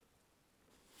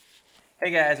Hey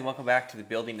guys, and welcome back to the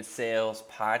Building to Sales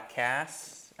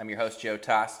podcast. I'm your host, Joe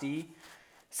Tosti.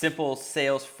 Simple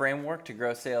sales framework to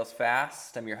grow sales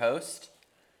fast. I'm your host.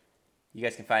 You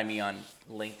guys can find me on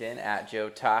LinkedIn at Joe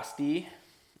Tosti,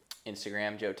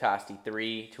 Instagram Joe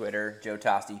Tosti3, Twitter Joe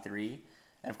Tosti3,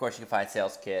 and of course you can find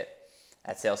Sales Kit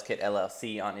at Sales Kit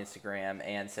LLC on Instagram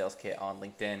and Sales Kit on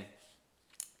LinkedIn.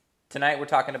 Tonight we're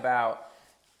talking about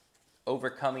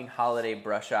overcoming holiday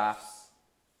brush-offs.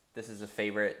 This is a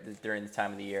favorite during this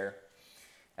time of the year.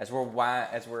 As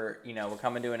we're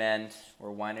coming to an end,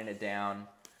 we're winding it down.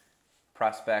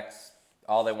 Prospects,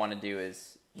 all they want to do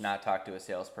is not talk to a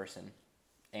salesperson,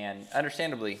 and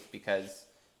understandably, because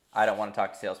I don't want to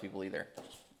talk to salespeople either.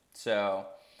 So,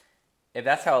 if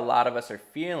that's how a lot of us are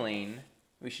feeling,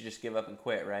 we should just give up and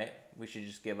quit, right? We should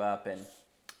just give up and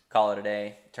call it a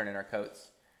day, turn in our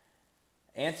coats.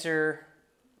 Answer: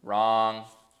 wrong.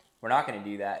 We're not going to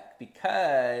do that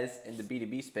because in the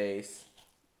B2B space,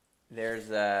 there's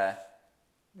a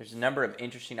number of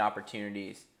interesting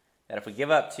opportunities that if we give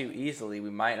up too easily,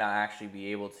 we might not actually be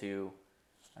able to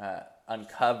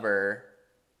uncover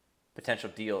potential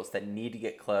deals that need to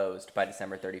get closed by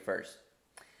December 31st.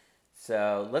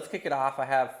 So let's kick it off. I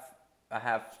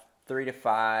have 3 to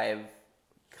 5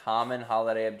 common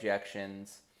holiday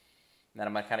objections, and then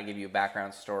I'm going to kind of give you a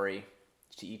background story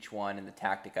to each one and the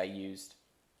tactic I used.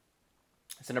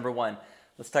 So number one,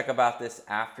 let's talk about this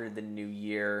after the new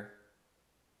year.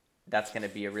 That's going to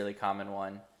be a really common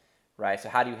one, right? So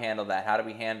how do you handle that? How do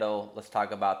we handle, let's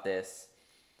talk about this,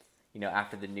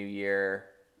 after the new year,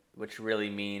 which really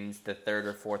means the 3rd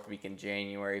or 4th week in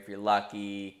January. If you're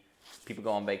lucky, people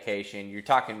go on vacation. You're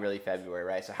talking really February,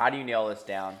 right? So how do you nail this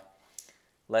down?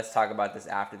 Let's talk about this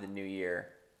after the new year.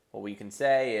 What we can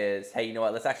say is, hey, you know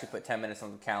what? Let's actually put 10 minutes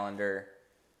on the calendar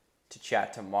to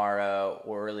chat tomorrow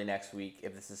or early next week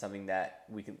if this is something that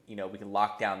we can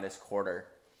lock down this quarter.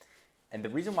 And the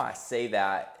reason why I say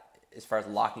that as far as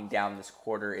locking down this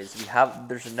quarter is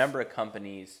there's a number of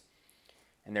companies,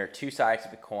 and there are two sides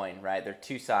of the coin, right? There are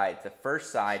two sides. The first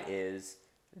side is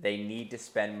they need to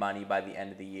spend money by the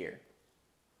end of the year.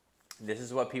 This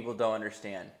is what people don't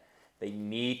understand. They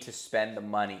need to spend the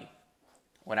money.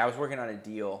 When I was working on a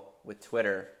deal with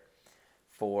Twitter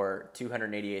for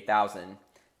 $288,000,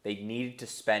 they needed to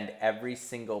spend every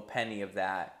single penny of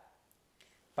that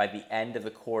by the end of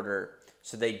the quarter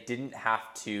so they didn't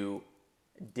have to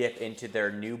dip into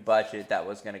their new budget that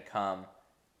was going to come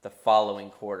the following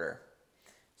quarter.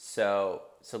 So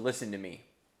listen to me.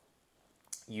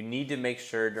 You need to make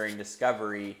sure during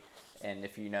discovery, and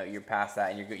if you're past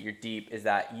that and you're deep, is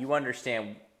that you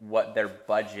understand what their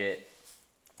budget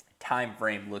time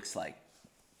frame looks like.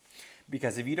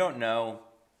 Because if you don't know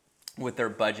what their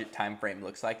budget time frame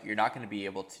looks like, you're not going to be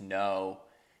able to know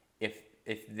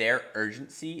if their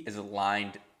urgency is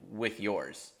aligned with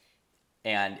yours.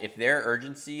 And if their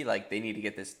urgency, like they need to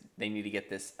get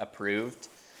this approved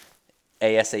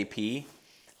ASAP,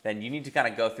 then you need to kind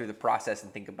of go through the process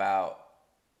and think about,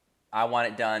 I want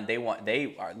it done. They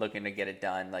are looking to get it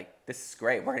done. Like, this is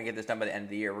great. We're going to get this done by the end of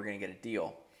the year. We're going to get a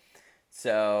deal.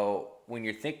 So when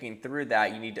you're thinking through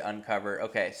that, you need to uncover,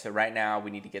 okay, so right now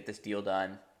we need to get this deal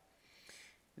done.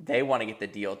 They want to get the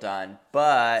deal done,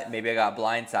 but maybe I got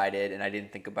blindsided and I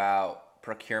didn't think about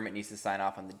procurement needs to sign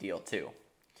off on the deal too.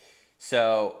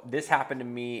 So this happened to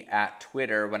me at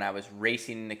Twitter when I was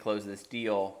racing to close this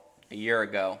deal a year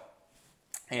ago.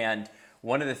 And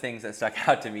one of the things that stuck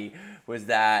out to me was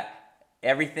that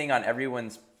everything on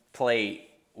everyone's plate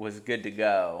was good to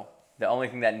go. The only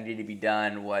thing that needed to be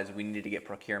done was we needed to get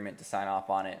procurement to sign off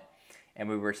on it. And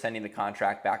we were sending the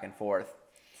contract back and forth.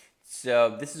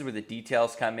 So this is where the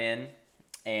details come in.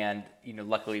 And,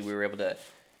 luckily we were able to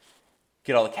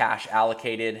get all the cash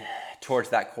allocated towards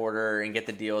that quarter and get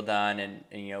the deal done.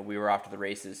 And we were off to the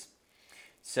races.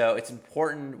 So it's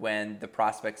important when the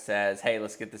prospect says, hey,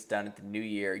 let's get this done at the new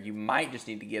year. You might just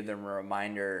need to give them a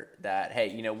reminder that,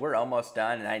 hey, we're almost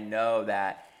done. And I know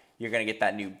that you're going to get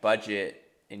that new budget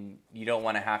and you don't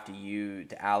want to have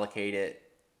to allocate it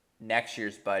next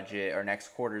year's budget or next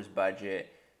quarter's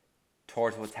budget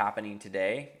towards what's happening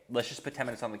today. Let's just put 10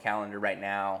 minutes on the calendar right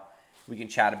now. We can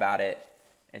chat about it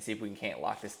and see if we can't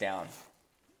lock this down.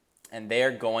 And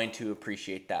they're going to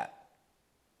appreciate that.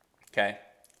 Okay?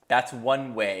 That's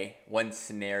one way, one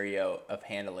scenario of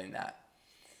handling that.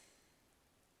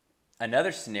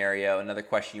 Another scenario, another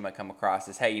question you might come across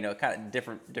is, hey, kind of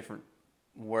different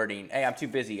wording. Hey, I'm too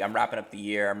busy. I'm wrapping up the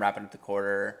year. I'm wrapping up the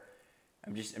quarter.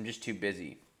 I'm just too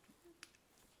busy.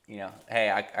 Hey,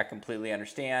 I completely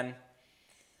understand.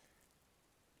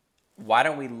 Why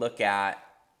don't we look at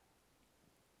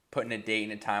putting a date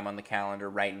and a time on the calendar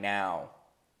right now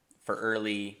for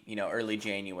early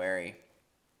January,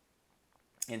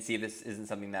 and see if this isn't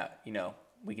something that,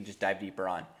 we can just dive deeper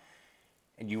on.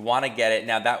 And you want to get it.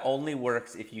 Now that only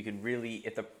works if you can really,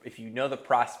 if you know the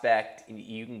prospect and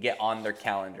you can get on their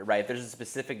calendar, right? If there's a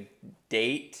specific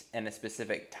date and a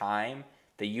specific time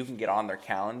that you can get on their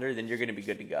calendar, then you're going to be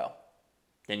good to go.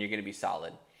 Then you're going to be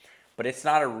solid. But it's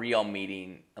not a real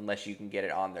meeting unless you can get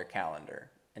it on their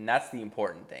calendar. And that's the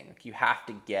important thing. Like, you have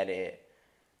to get it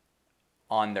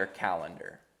on their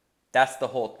calendar. That's the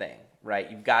whole thing, right?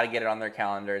 You've got to get it on their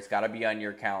calendar. It's got to be on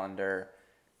your calendar.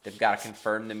 They've got to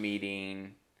confirm the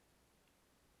meeting.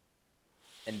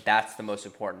 And that's the most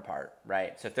important part,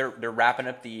 right? So if they're wrapping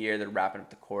up the year, they're wrapping up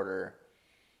the quarter,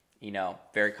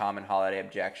 very common holiday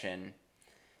objection.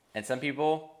 And some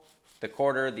people, the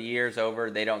quarter, the year's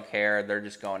over, they don't care. They're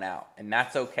just going out. And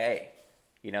that's okay.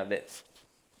 That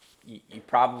you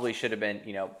probably should have been,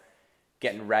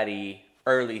 getting ready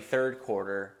early third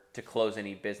quarter to close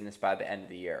any business by the end of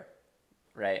the year,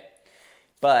 right?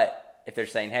 But if they're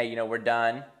saying, hey, we're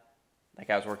done, like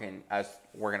I was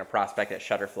working a prospect at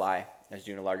Shutterfly. I was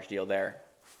doing a large deal there,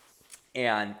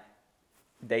 and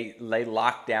they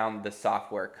locked down the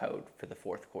software code for the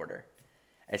fourth quarter.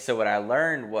 And so what I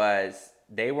learned was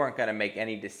they weren't going to make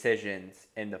any decisions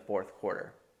in the fourth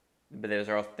quarter, but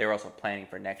they were also planning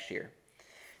for next year.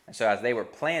 And so as they were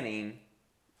planning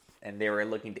and they were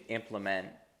looking to implement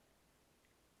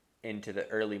into the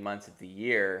early months of the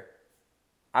year,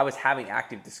 I was having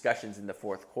active discussions in the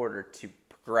fourth quarter to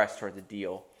progress towards a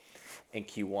deal in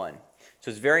Q1. So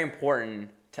it's very important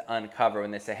to uncover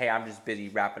when they say, hey, I'm just busy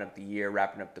wrapping up the year,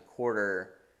 wrapping up the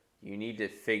quarter. You need to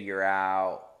figure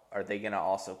out, are they going to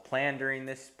also plan during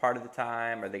this part of the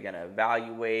time? Are they going to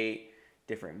evaluate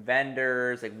different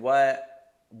vendors? Like,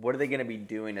 what are they going to be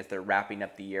doing as they're wrapping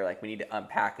up the year? Like, we need to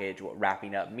unpackage what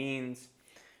wrapping up means.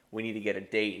 We need to get a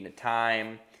date and a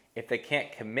time. If they can't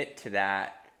commit to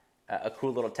that, a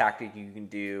cool little tactic you can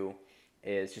do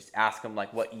is just ask them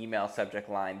like what email subject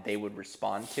line they would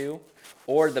respond to,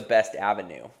 or the best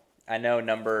avenue. I was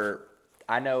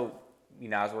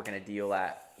working a deal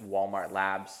at Walmart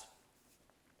Labs,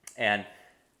 and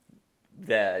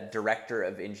the director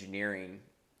of engineering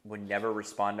would never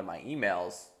respond to my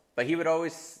emails, but he would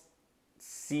always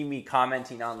see me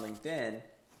commenting on LinkedIn,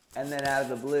 and then out of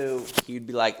the blue, he'd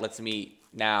be like, let's meet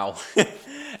now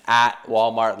at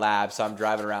Walmart Labs. So I'm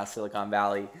driving around Silicon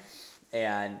Valley,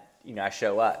 and I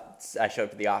show up to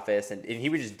the office, and he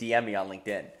would just DM me on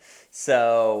LinkedIn.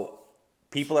 So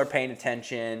people are paying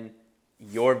attention.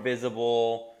 You're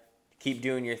visible. Keep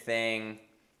doing your thing.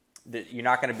 You're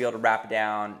not going to be able to wrap it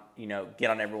down, get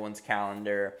on everyone's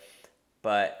calendar.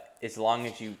 But as long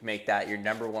as you make that your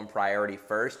number one priority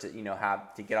first,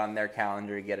 have to get on their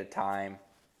calendar to get a time.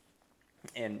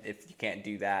 And if you can't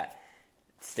do that,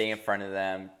 stay in front of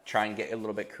them. Try and get a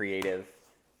little bit creative.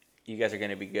 You guys are going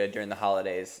to be good during the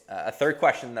holidays. A third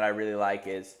question that I really like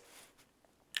is,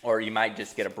 or you might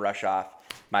just get a brush off,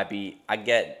 might be, I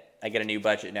get a new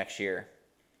budget next year,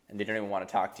 and they don't even want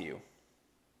to talk to you.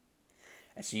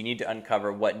 And so you need to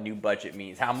uncover what new budget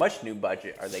means. How much new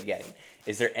budget are they getting?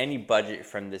 Is there any budget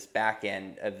from this back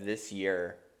end of this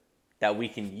year that we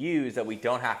can use that we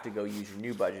don't have to go use your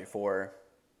new budget for?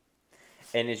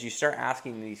 And as you start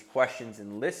asking these questions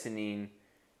and listening,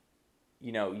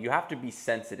 you have to be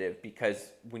sensitive,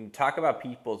 because when you talk about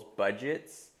people's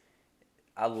budgets,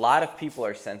 a lot of people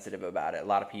are sensitive about it. A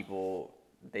lot of people,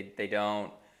 they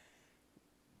don't,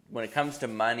 when it comes to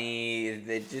money,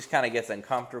 it just kind of gets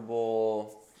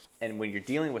uncomfortable. And when you're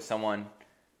dealing with someone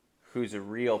who's a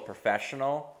real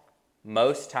professional,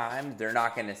 most times they're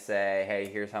not going to say, hey,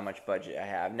 here's how much budget I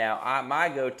have. Now, my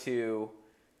go-to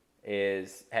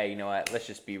is, hey, you know what, let's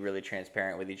just be really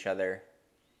transparent with each other.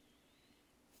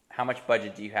 How much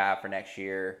budget do you have for next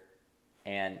year?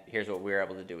 And here's what we're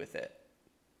able to do with it.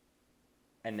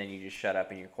 And then you just shut up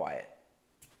and you're quiet.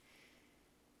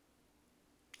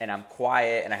 And I'm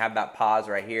quiet, and I have that pause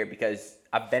right here because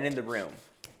I've been in the room.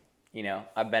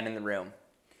 I've been in the room.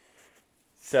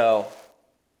 So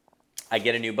I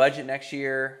get a new budget next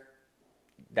year.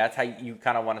 That's how you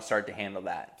kind of want to start to handle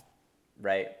that,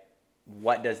 right?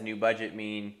 What does new budget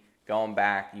mean? Going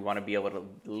back, you want to be able to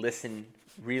listen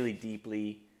really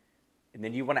deeply, and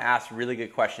then you want to ask really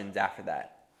good questions after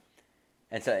that.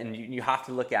 And you have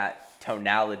to look at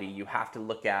tonality. You have to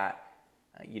look at,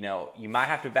 you might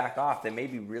have to back off. They may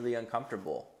be really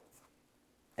uncomfortable.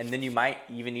 And then you might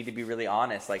even need to be really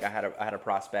honest. Like I had a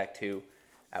prospect who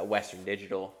at Western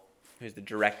Digital, who's the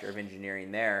director of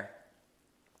engineering there.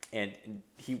 And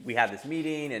we had this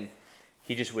meeting, and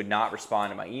he just would not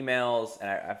respond to my emails. And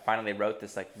I finally wrote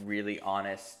this like really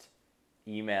honest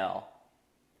email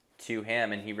to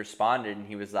him, and he responded, and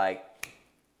he was like,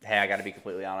 hey, I got to be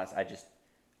completely honest. I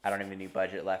don't have any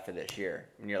budget left for this year.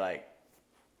 And you're like,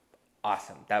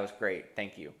 awesome. That was great.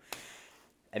 Thank you.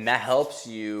 And that helps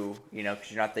you, you know, because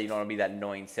you don't want to be that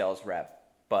annoying sales rep,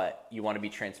 but you want to be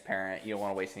transparent. You don't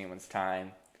want to waste anyone's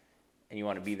time, and you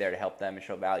want to be there to help them and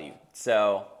show value.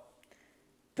 So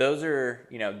those are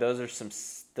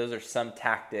some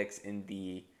tactics in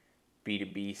the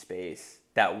B2B space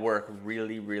that work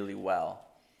really, really well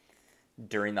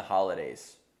during the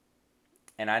holidays.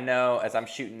 And I know as I'm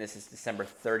shooting this, it's December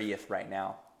 30th right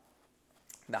now.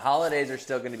 The holidays are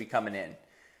still going to be coming in.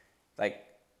 Like,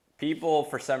 people,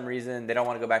 for some reason, they don't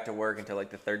want to go back to work until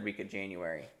like the third week of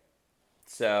January.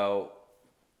 So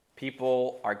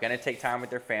people are going to take time with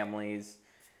their families,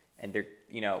 and they're,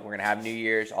 you know, we're going to have New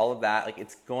Year's, all of that. Like,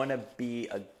 it's going to be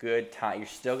a good time. You're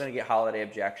still going to get holiday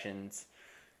objections.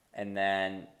 And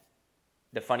then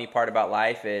the funny part about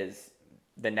life is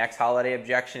the next holiday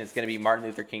objection is going to be Martin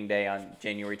Luther King Day on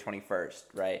January 21st,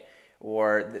 right?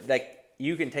 Or like,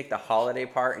 you can take the holiday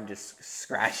part and just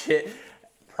scratch it.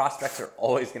 Prospects are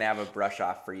always going to have a brush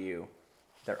off for you.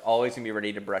 They're always going to be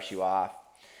ready to brush you off.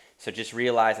 So just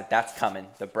realize that that's coming.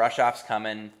 The brush off's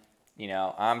coming. You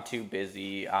know, I'm too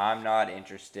busy. I'm not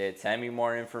interested. Send me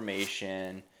more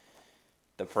information.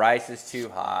 The price is too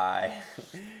high.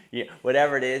 Yeah,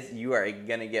 whatever it is, you are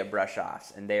going to get brush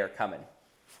offs, and they are coming.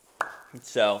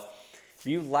 So if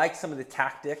you like some of the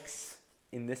tactics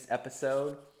in this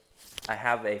episode, I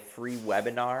have a free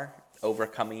webinar,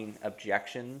 Overcoming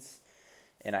Objections.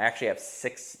 And I actually have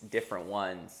 6 different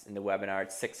ones in the webinar.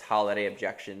 It's 6 holiday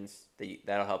objections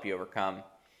that'll help you overcome.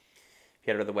 If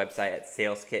you head to the website at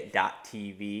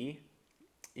saleskit.tv,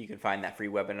 you can find that free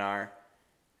webinar.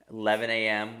 11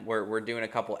 a.m. We're doing a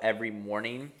couple every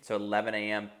morning, so 11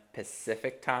 a.m.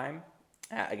 Pacific time.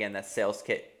 Again, that's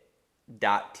saleskit.tv.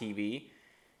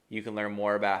 You can learn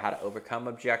more about how to overcome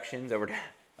objections,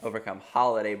 overcome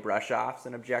holiday brush-offs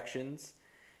and objections,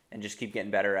 and just keep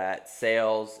getting better at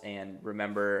sales. And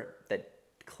remember that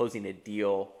closing a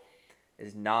deal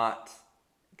is not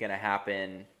going to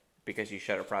happen because you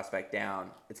shut a prospect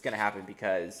down. It's going to happen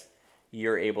because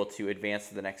you're able to advance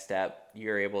to the next step.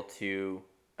 You're able to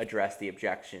address the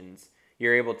objections.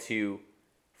 You're able to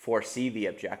foresee the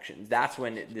objections. That's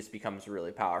when this becomes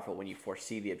really powerful, when you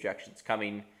foresee the objections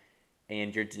coming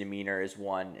and your demeanor is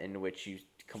one in which you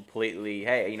completely,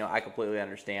 hey, you know, I completely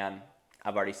understand.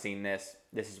 I've already seen this.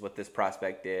 This is what this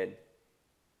prospect did.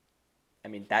 I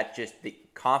mean, that just, the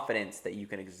confidence that you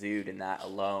can exude in that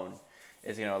alone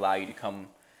is going to allow you to come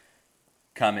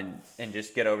and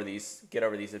just get over these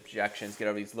objections, get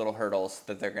over these little hurdles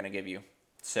that they're going to give you.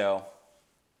 So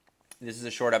this is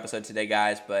a short episode today,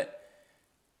 guys, but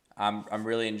I'm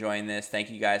really enjoying this.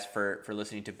 Thank you guys for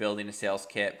listening to Building a Sales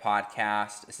Kit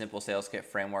podcast, a simple sales kit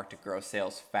framework to grow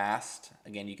sales fast.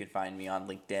 Again, you can find me on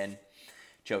LinkedIn,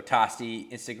 Joe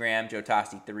Tosti, Instagram, Joe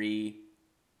Tosti3,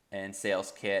 and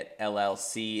Sales Kit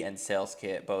LLC and Sales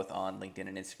Kit, both on LinkedIn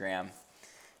and Instagram.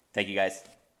 Thank you, guys.